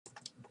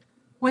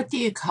What do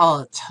you call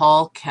a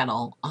tall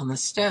kettle on the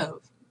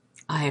stove?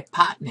 A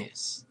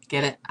hypotenuse.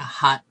 Get it? A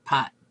hot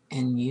pot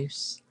in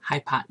use.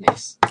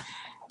 Hypotenuse.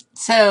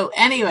 So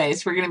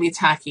anyways, we're going to be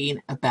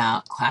talking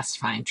about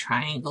classifying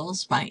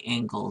triangles by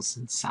angles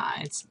and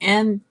sides,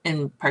 and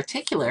in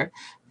particular,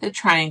 the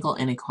Triangle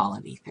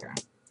Inequality Theorem.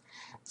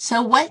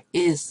 So what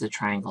is the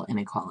Triangle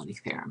Inequality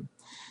Theorem?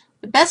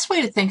 The best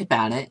way to think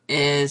about it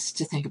is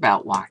to think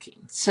about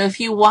walking. So if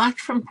you walk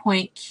from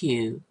point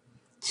Q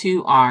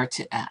to R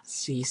to S,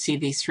 so you see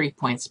these 3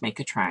 points make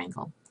a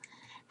triangle,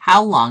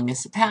 how long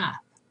is the path?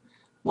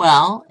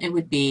 Well, it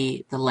would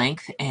be the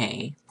length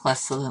A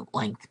plus the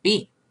length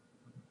B.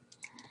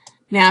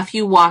 Now, if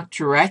you walk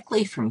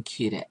directly from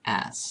Q to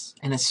S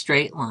in a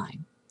straight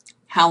line,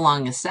 how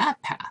long is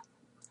that path?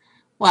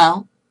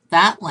 Well,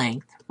 that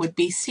length would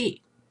be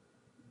C.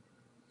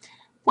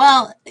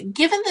 Well,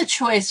 given the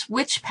choice,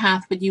 which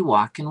path would you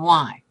walk and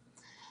why?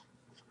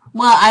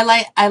 Well,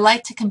 I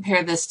like to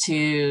compare this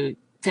to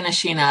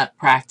finishing up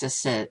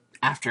practice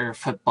after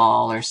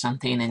football or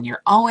something, and you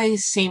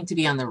always seem to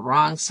be on the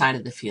wrong side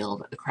of the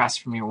field across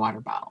from your water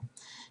bottle.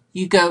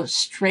 You go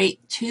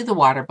straight to the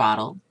water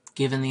bottle,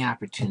 given the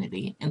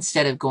opportunity,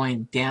 instead of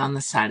going down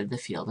the side of the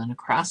field and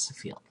across the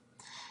field.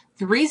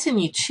 The reason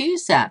you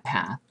choose that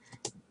path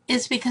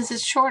is because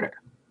it's shorter,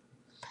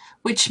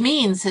 which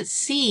means that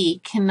C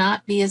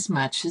cannot be as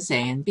much as A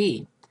and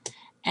B.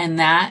 And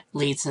that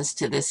leads us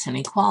to this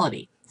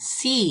inequality.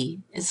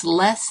 C is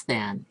less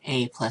than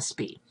A plus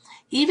B.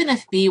 Even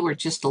if B were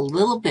just a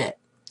little bit,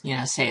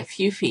 say a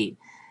few feet,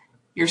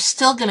 you're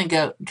still going to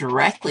go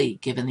directly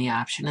given the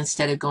option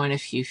instead of going a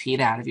few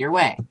feet out of your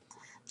way.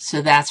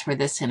 So that's where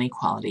this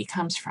inequality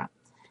comes from.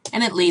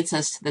 And it leads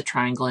us to the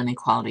Triangle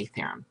Inequality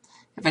Theorem.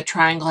 If a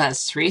triangle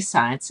has 3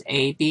 sides,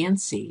 A, B, and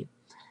C,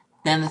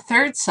 then the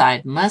third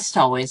side must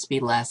always be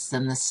less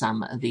than the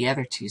sum of the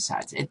other 2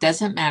 sides. It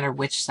doesn't matter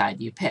which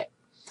side you pick.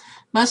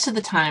 Most of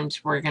the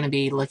times we're going to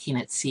be looking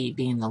at C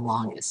being the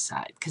longest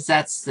side because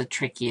that's the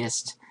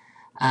trickiest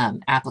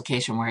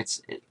application where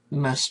it's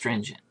most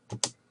stringent.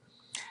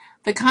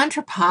 The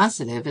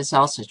contrapositive is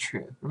also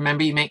true.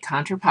 Remember, you make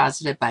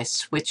contrapositive by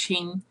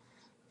switching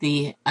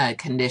the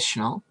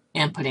conditional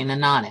and putting a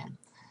not in.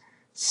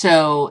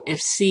 So if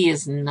C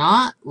is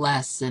not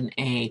less than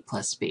A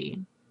plus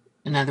B,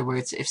 in other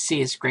words, if C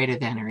is greater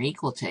than or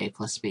equal to A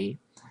plus B,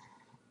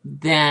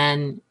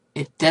 then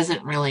it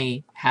doesn't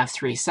really have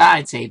 3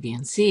 sides, A, B,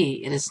 and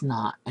C. It is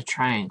not a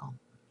triangle.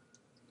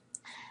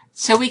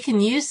 So we can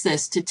use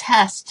this to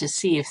test to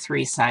see if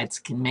 3 sides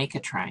can make a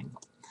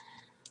triangle.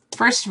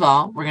 First of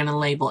all, we're going to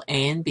label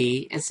A and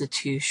B as the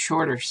 2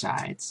 shorter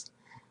sides.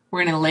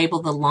 We're going to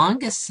label the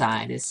longest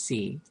side as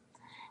C,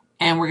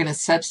 and we're going to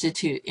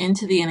substitute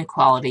into the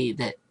inequality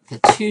that the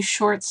 2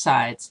 short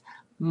sides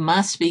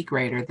must be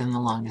greater than the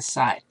longest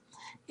side.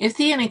 If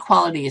the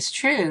inequality is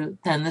true,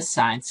 then the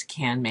sides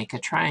can make a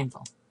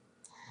triangle.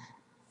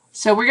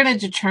 So we're going to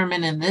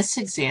determine in this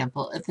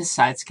example if the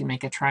sides can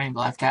make a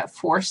triangle. I've got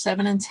 4,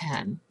 7, and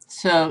 10.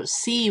 So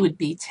C would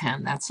be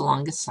 10. That's the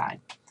longest side.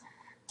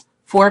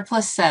 4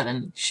 plus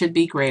 7 should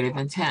be greater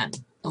than 10.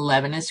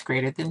 11 is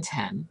greater than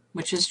 10,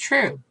 which is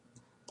true.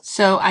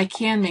 So I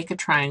can make a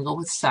triangle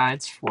with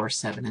sides 4,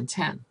 7, and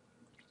 10.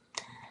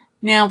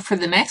 Now for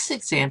the next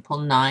example,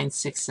 9,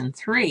 6, and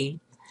 3,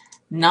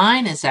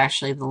 9 is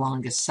actually the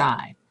longest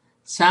side.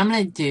 So I'm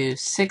going to do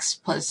 6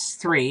 plus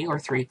 3, or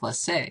 3 plus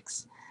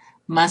 6,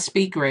 must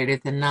be greater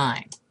than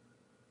 9.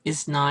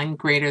 Is 9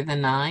 greater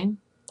than 9?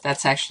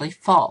 That's actually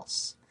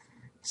false.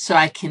 So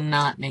I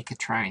cannot make a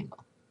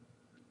triangle.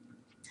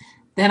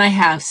 Then I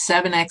have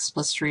 7x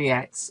plus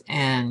 3x,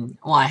 and,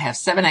 I have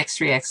 7x,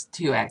 3x,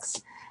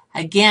 2x.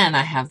 Again,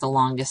 I have the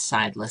longest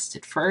side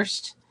listed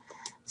first.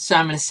 So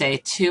I'm going to say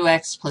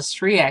 2x plus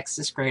 3x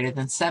is greater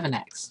than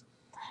 7x.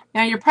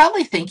 Now you're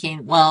probably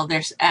thinking, well,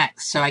 there's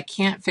x, so I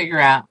can't figure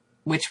out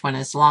which one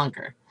is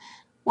longer.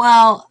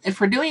 Well,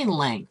 if we're doing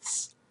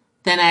lengths,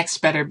 then x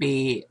better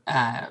be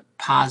a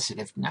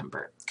positive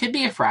number. Could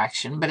be a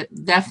fraction, but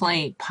it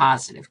definitely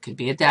positive. Could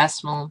be a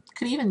decimal,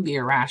 could even be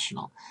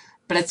irrational,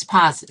 but it's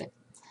positive.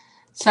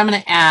 So I'm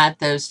going to add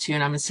those two,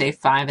 and I'm going to say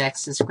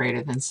 5x is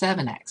greater than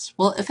 7x.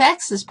 Well, if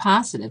x is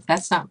positive,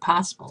 that's not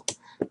possible.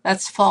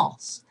 That's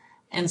false.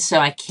 And so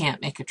I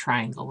can't make a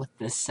triangle with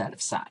this set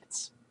of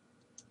sides.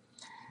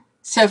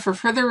 So for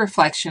further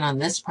reflection on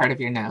this part of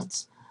your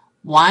notes,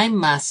 why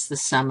must the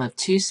sum of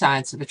 2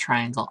 sides of a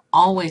triangle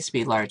always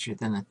be larger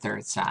than the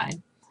third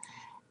side?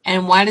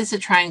 And why does the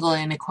Triangle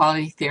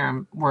Inequality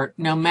Theorem work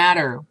no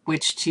matter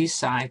which 2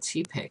 sides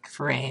you pick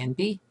for A and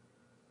B?